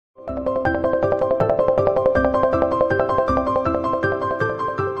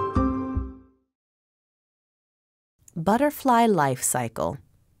Butterfly life cycle,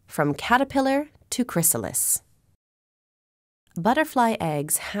 from caterpillar to chrysalis. Butterfly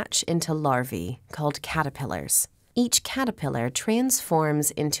eggs hatch into larvae called caterpillars. Each caterpillar transforms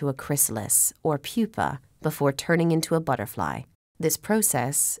into a chrysalis or pupa before turning into a butterfly. This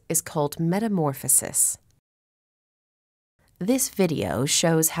process is called metamorphosis. This video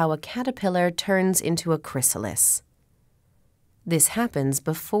shows how a caterpillar turns into a chrysalis. This happens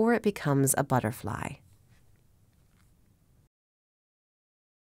before it becomes a butterfly.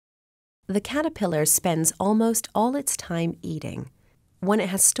 The caterpillar spends almost all its time eating. When it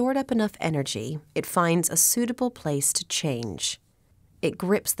has stored up enough energy, it finds a suitable place to change. It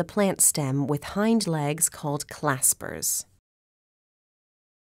grips the plant stem with hind legs called claspers.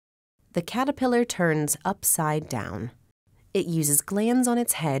 The caterpillar turns upside down. It uses glands on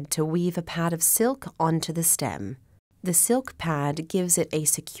its head to weave a pad of silk onto the stem. The silk pad gives it a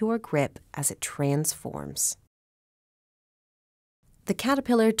secure grip as it transforms. The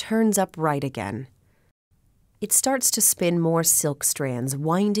caterpillar turns upright again. It starts to spin more silk strands,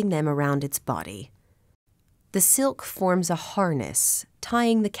 winding them around its body. The silk forms a harness,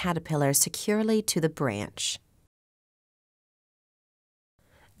 tying the caterpillar securely to the branch.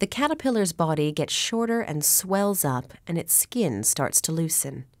 The caterpillar's body gets shorter and swells up, and its skin starts to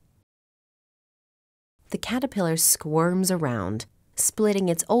loosen. The caterpillar squirms around, splitting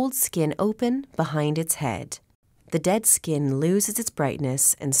its old skin open behind its head. The dead skin loses its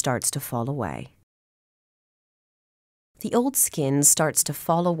brightness and starts to fall away. The old skin starts to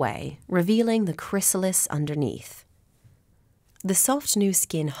fall away, revealing the chrysalis underneath. The soft new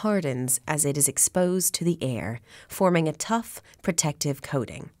skin hardens as it is exposed to the air, forming a tough, protective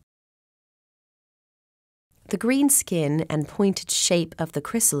coating. The green skin and pointed shape of the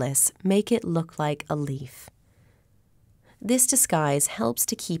chrysalis make it look like a leaf. This disguise helps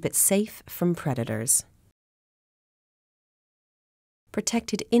to keep it safe from predators.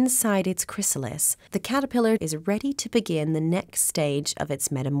 Protected inside its chrysalis, the caterpillar is ready to begin the next stage of its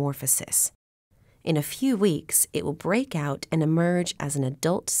metamorphosis. In a few weeks, it will break out and emerge as an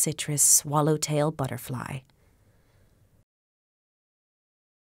adult citrus swallowtail butterfly.